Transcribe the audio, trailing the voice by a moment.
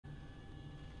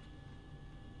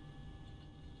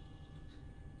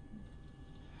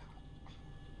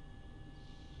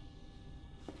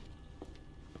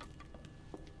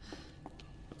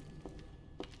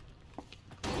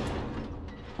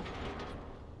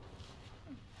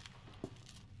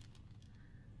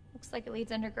Looks like it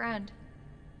leads underground.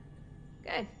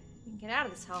 Good. We can get out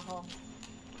of this hellhole.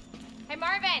 Hey,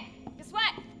 Marvin! Guess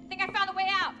what? I think I found the way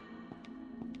out!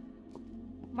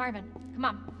 Marvin, come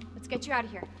on. Let's get you out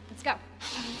of here. Let's go. Are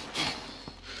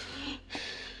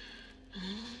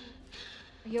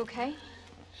you okay?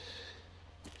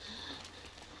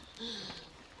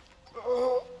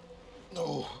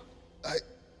 No.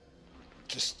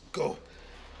 Just go.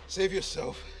 Save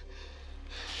yourself.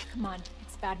 Come on.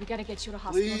 It's bad. We gotta get you to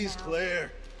hospital now. Please,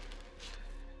 Claire.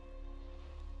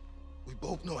 We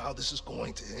both know how this is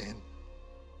going to end.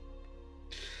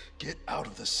 Get out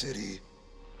of the city.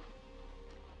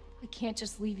 I can't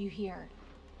just leave you here.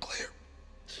 Claire,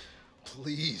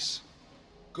 please,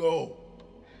 go.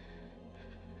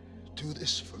 Do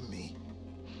this for me.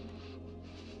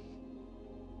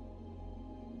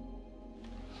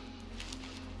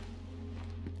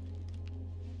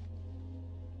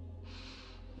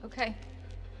 Okay.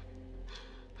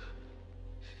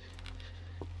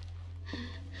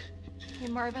 Hey,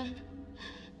 Marvin.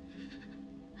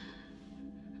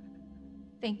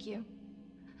 Thank you.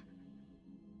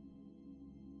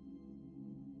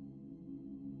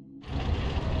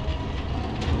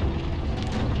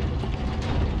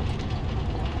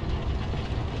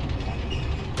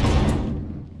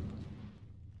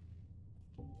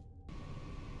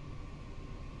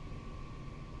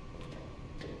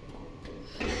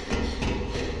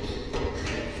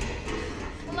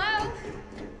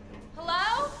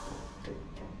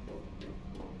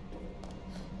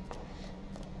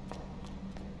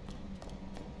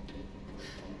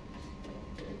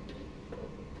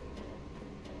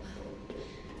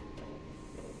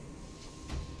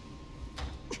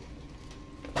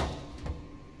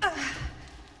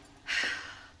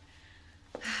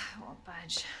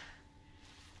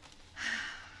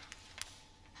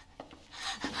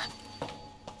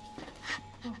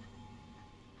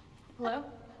 Hello?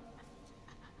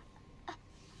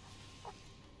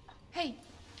 Hey.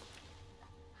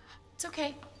 It's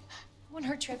okay. I won't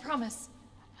hurt you, I promise.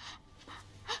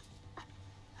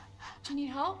 Do you need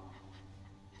help?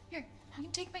 Here, you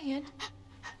can take my hand.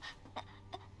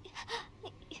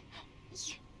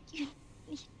 You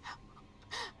need help.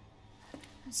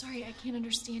 I'm sorry, I can't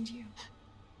understand you.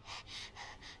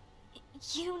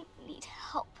 You need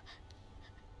help.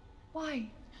 Why?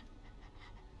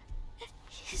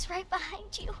 He's right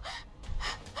behind you.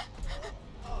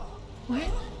 What?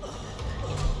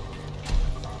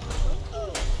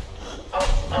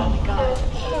 Oh my God.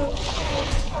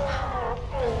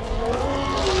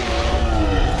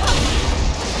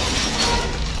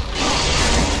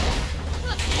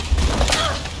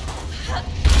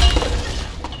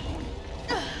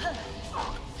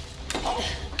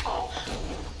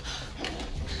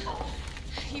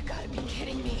 You gotta be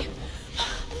kidding me.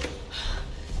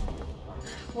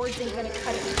 Words ain't gonna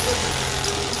cut it.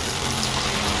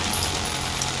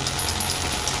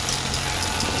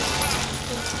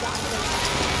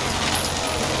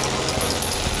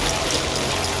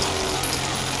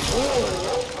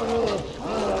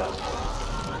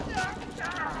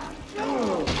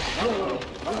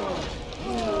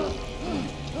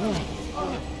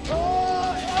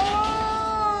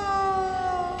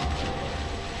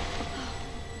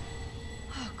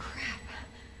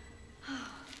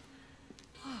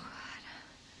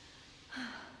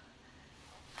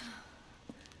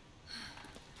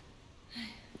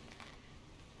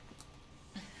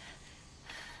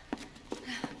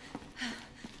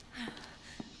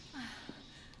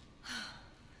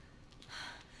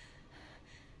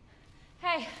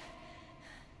 Hey,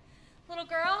 little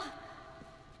girl.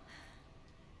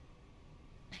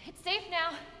 It's safe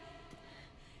now.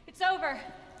 It's over.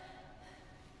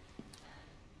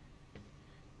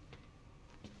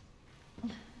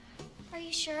 Are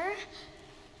you sure?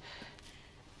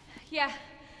 Yeah,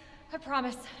 I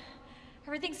promise.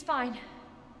 Everything's fine.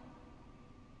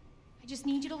 I just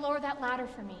need you to lower that ladder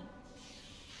for me.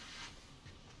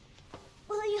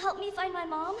 Will you help me find my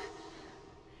mom?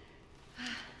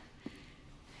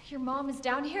 Your mom is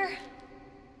down here?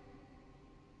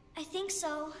 I think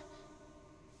so.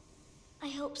 I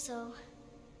hope so.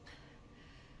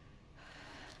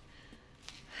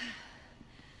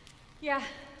 Yeah.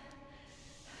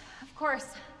 Of course.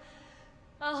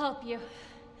 I'll help you.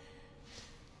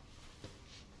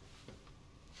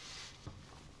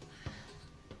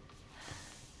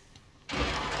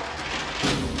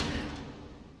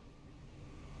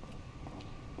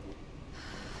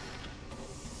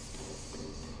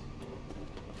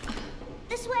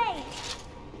 This way!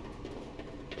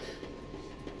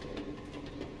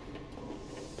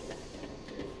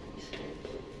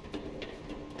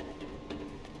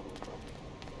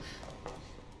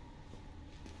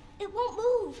 It won't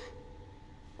move.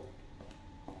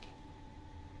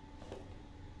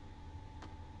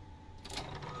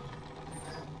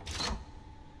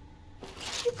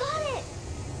 You got it!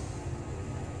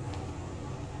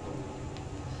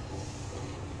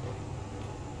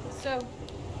 So,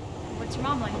 what's your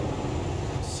mom like?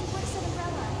 She works at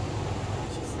Umbrella.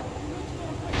 She's making an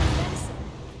important medicine.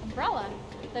 Umbrella?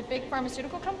 That big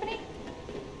pharmaceutical company?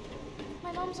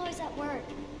 My mom's always at work.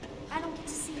 I don't get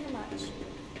to see her much.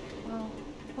 Well,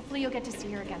 hopefully you'll get to see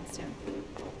her again soon.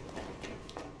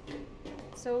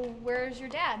 So, where's your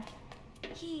dad?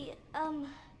 He,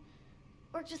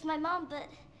 worked with my mom, but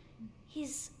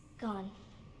he's gone.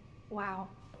 Wow.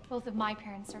 Both of my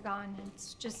parents are gone.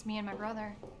 It's just me and my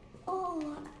brother.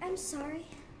 Oh, I'm sorry.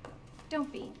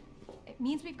 Don't be. It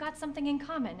means we've got something in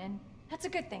common, and that's a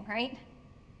good thing, right?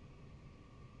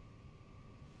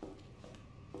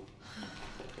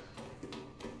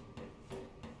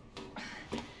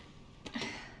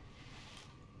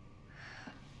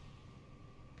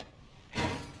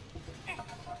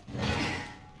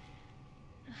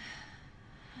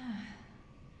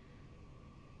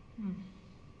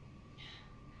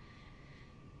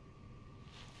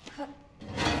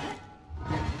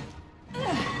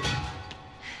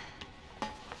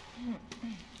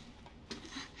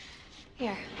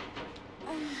 Here.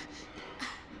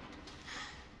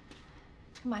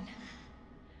 Come on.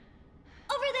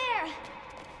 Over there!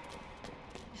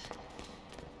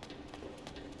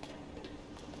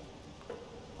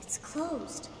 It's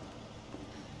closed.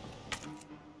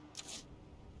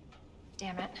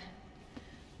 Damn it.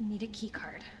 We need a key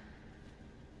card.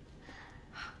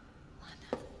 Hold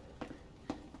on.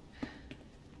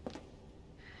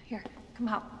 Here, come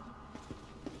help.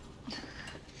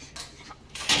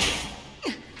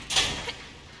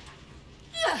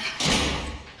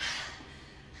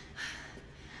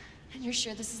 And you're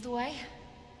sure this is the way?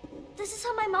 This is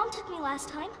how my mom took me last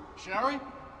time. Sherry?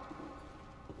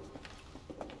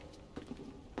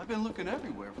 I've been looking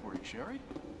everywhere for you, Sherry.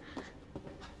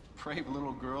 Brave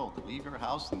little girl to leave your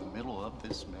house in the middle of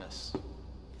this mess.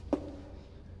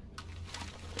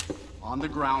 On the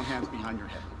ground, hands behind your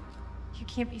head. You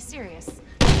can't be serious.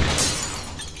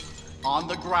 On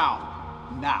the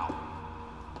ground, now.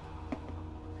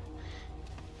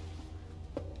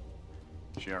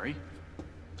 Sherry,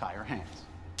 tie her hands.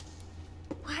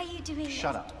 Why are you doing this?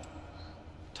 Shut up.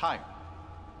 Tie her.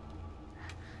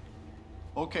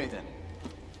 Okay then.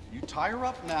 You tie her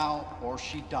up now, or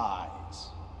she dies.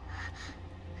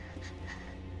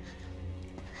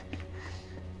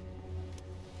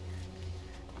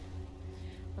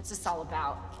 What's this all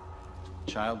about?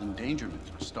 Child endangerment,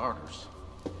 for starters.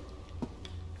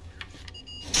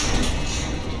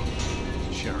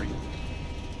 Sherry,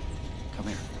 come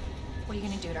here. What are you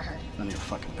gonna do to her? None of your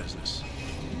fucking business.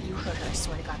 You hurt her, I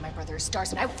swear to God, my brother is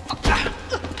stars and I will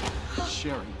fuck.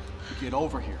 Sherry, get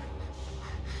over here.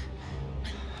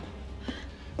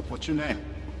 What's your name?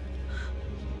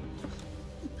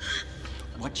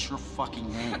 What's your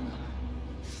fucking name?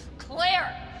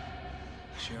 Claire!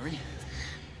 Sherry,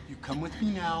 you come with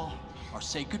me now, or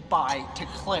say goodbye to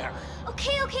Claire.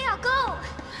 Okay, I'll go.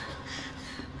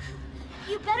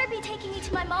 You better be taking me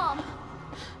to my mom.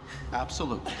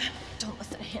 Absolutely. Don't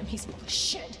listen to him, he's full of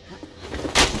shit.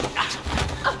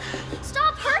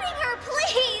 Stop hurting her,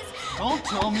 please! Don't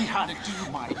tell me how to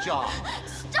do my job.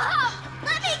 Stop!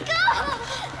 Let me go!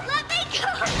 Let me go!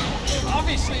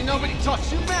 Obviously, nobody taught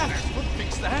you manners. We'll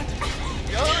fix that.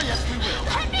 Oh, yes, we will.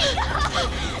 Let me go!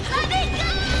 Let me go!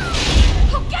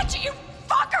 I'll get you, you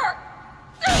fucker!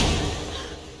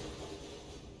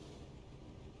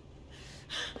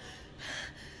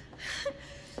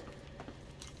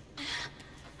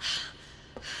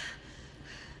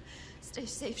 Stay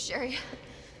safe, Sherry.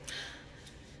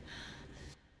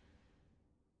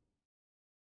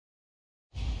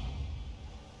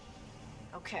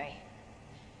 Okay.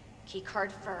 Key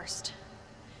card first.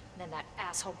 And then that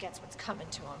asshole gets what's coming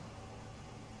to him.